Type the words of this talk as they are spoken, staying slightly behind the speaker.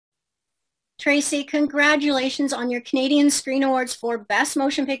Tracey, congratulations on your Canadian Screen Awards for Best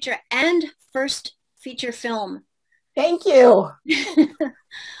Motion Picture and First Feature Film. Thank you.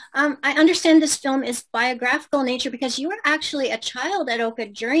 I understand this film is biographical in nature because you were actually a child at Oka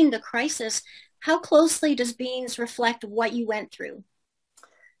during the crisis. How closely does Beans reflect what you went through?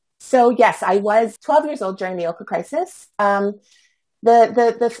 So yes, I was 12 years old during the Oka crisis.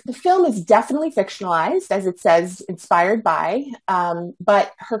 The film is definitely fictionalized, as it says, inspired by,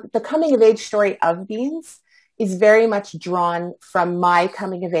 but the coming of age story of Beans is very much drawn from my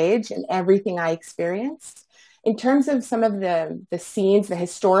coming of age and everything I experienced. In terms of some of the scenes, the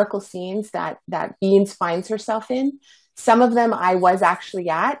historical scenes that Beans finds herself in, some of them I was actually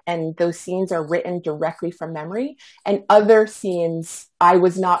at, and those scenes are written directly from memory. And other scenes I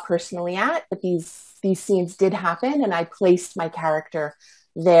was not personally at, but these scenes did happen, and I placed my character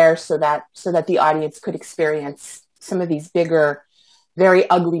there so that the audience could experience some of these bigger, very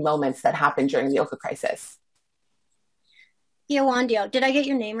ugly moments that happened during the Oka crisis. Kiawentiio, did I get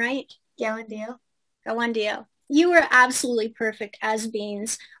your name right? Kiawentiio. Kiawentiio. You were absolutely perfect as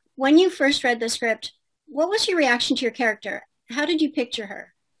Beans. When you first read the script, what was your reaction to your character? How did you picture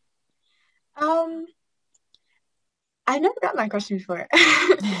her? I never got my question before.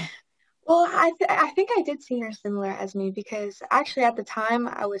 Well, I think I did see her similar as me because actually at the time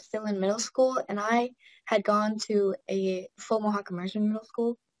I was still in middle school and I had gone to a full Mohawk immersion middle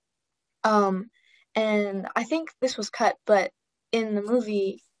school. And I think this was cut, but in the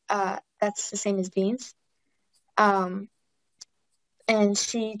movie, that's the same as Beans. And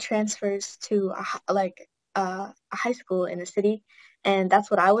she transfers to a high school in the city, and that's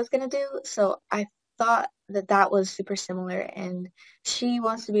what I was gonna do. So I thought that was super similar, and she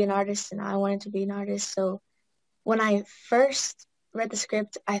wants to be an artist, and I wanted to be an artist. So when I first read the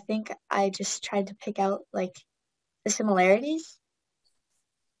script, I think I just tried to pick out like the similarities,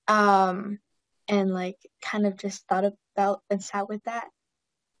 and like kind of just thought about and sat with that.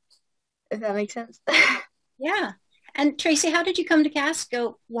 If that makes sense. Yeah. And Tracey, how did you come to cast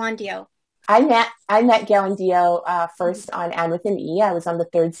Kiawentiio? I met Kiawentiio first on Anne with an E. I was on the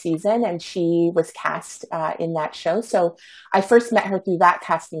third season, and she was cast in that show. So I first met her through that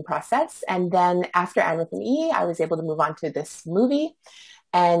casting process, and then after Anne with an E, I was able to move on to this movie,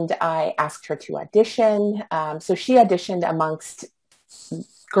 and I asked her to audition. So she auditioned amongst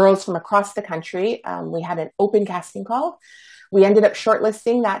girls from across the country. We had an open casting call. We ended up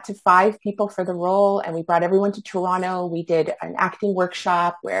shortlisting that to 5 people for the role, and we brought everyone to Toronto. We did an acting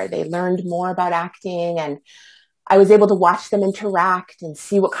workshop where they learned more about acting, and I was able to watch them interact and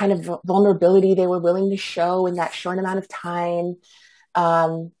see what kind of vulnerability they were willing to show in that short amount of time.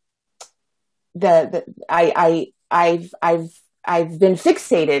 I've been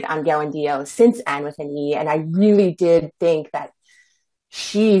fixated on Kiawentiio since Anne with an E, and I really did think that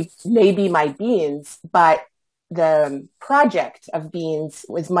she may be my Beans, but the project of Beans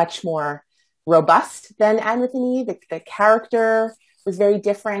was much more robust than Anne with an E. The character was very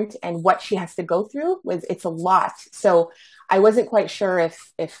different, and what she has to go through it's a lot. So I wasn't quite sure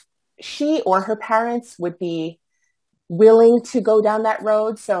if she or her parents would be willing to go down that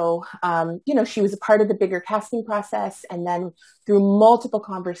road. So, she was a part of the bigger casting process, and then through multiple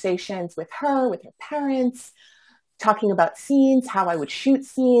conversations with her parents, talking about scenes, how I would shoot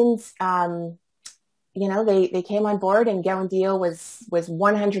scenes, they came on board, and Kiawentiio was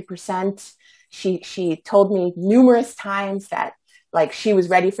 100%. She told me numerous times that like she was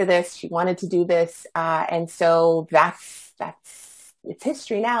ready for this, she wanted to do this, and so that's it's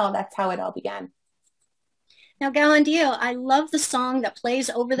history now. That's how it all began. Now, Kiawentiio, I love the song that plays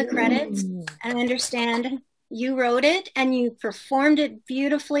over the credits, and I understand you wrote it and you performed it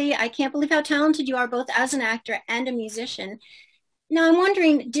beautifully. I can't believe how talented you are, both as an actor and a musician. Now, I'm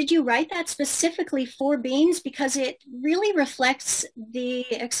wondering, did you write that specifically for Beans? Because it really reflects the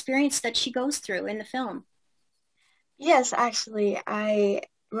experience that she goes through in the film. Yes, actually, I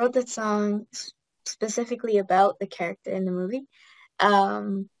wrote that song specifically about the character in the movie.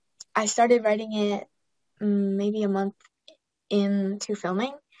 I started writing it maybe a month into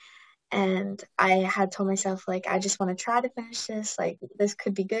filming, and I had told myself, like, I just want to try to finish this. Like, this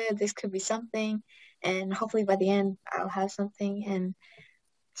could be good, this could be something. And hopefully by the end, I'll have something. And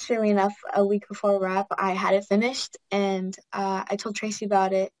surely enough, a week before wrap, I had it finished. And I told Tracey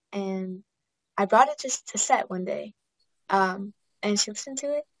about it. And I brought it just to set one day. And she listened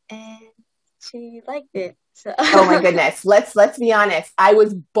to it. And she liked it. So. Oh, my goodness. Let's be honest. I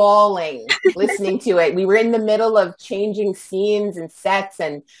was bawling listening to it. We were in the middle of changing scenes and sets.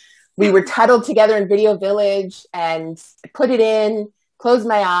 And we were huddled together in Video Village and put it in, closed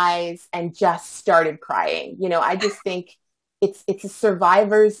my eyes, and just started crying. I just think it's a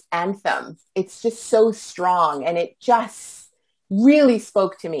survivor's anthem. It's just so strong, and it just really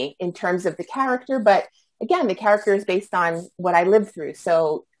spoke to me in terms of the character. But again, the character is based on what I lived through.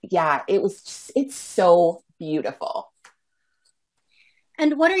 So yeah, it's so beautiful.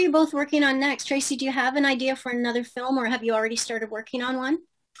 And what are you both working on next? Tracey, do you have an idea for another film, or have you already started working on one?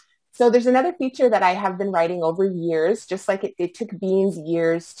 So there's another feature that I have been writing over years, just like it took Beans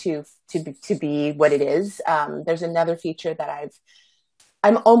years to be what it is. There's another feature that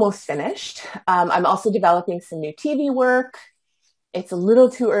I'm almost finished. I'm also developing some new TV work. It's a little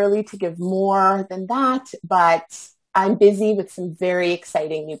too early to give more than that, but I'm busy with some very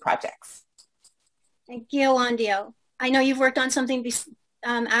exciting new projects. And Kiawentiio, I know you've worked on something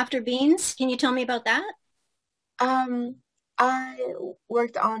after Beans. Can you tell me about that? I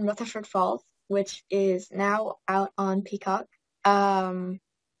worked on Rutherford Falls, which is now out on Peacock. And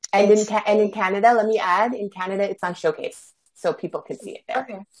in Canada, let me add, in Canada, it's on Showcase, so people can see it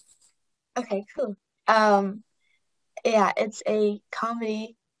there. Okay, cool. Yeah, it's a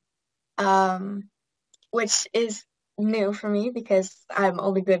comedy, which is new for me because I've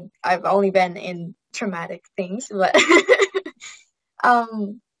only been in traumatic things, but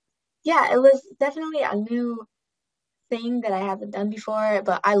yeah, it was definitely a new thing that I haven't done before,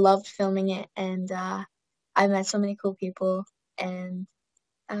 but I loved filming it, and I met so many cool people, and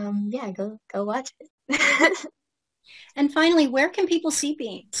yeah, go watch it. And finally, where can people see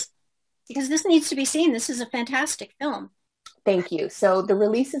Beans? Because this needs to be seen. This is a fantastic film. Thank you. So the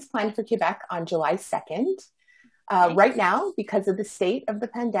release is planned for Quebec on July 2nd. Okay. Right now, because of the state of the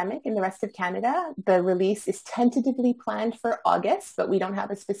pandemic in the rest of Canada, the release is tentatively planned for August, but we don't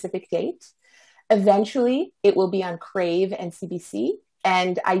have a specific date. Eventually, it will be on Crave and CBC.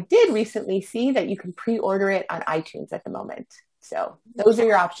 And I did recently see that you can pre-order it on iTunes at the moment. So those are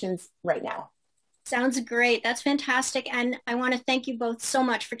your options right now. Sounds great. That's fantastic. And I want to thank you both so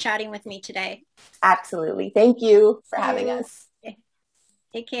much for chatting with me today. Absolutely. Thank you for having us.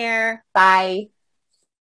 Take care. Bye.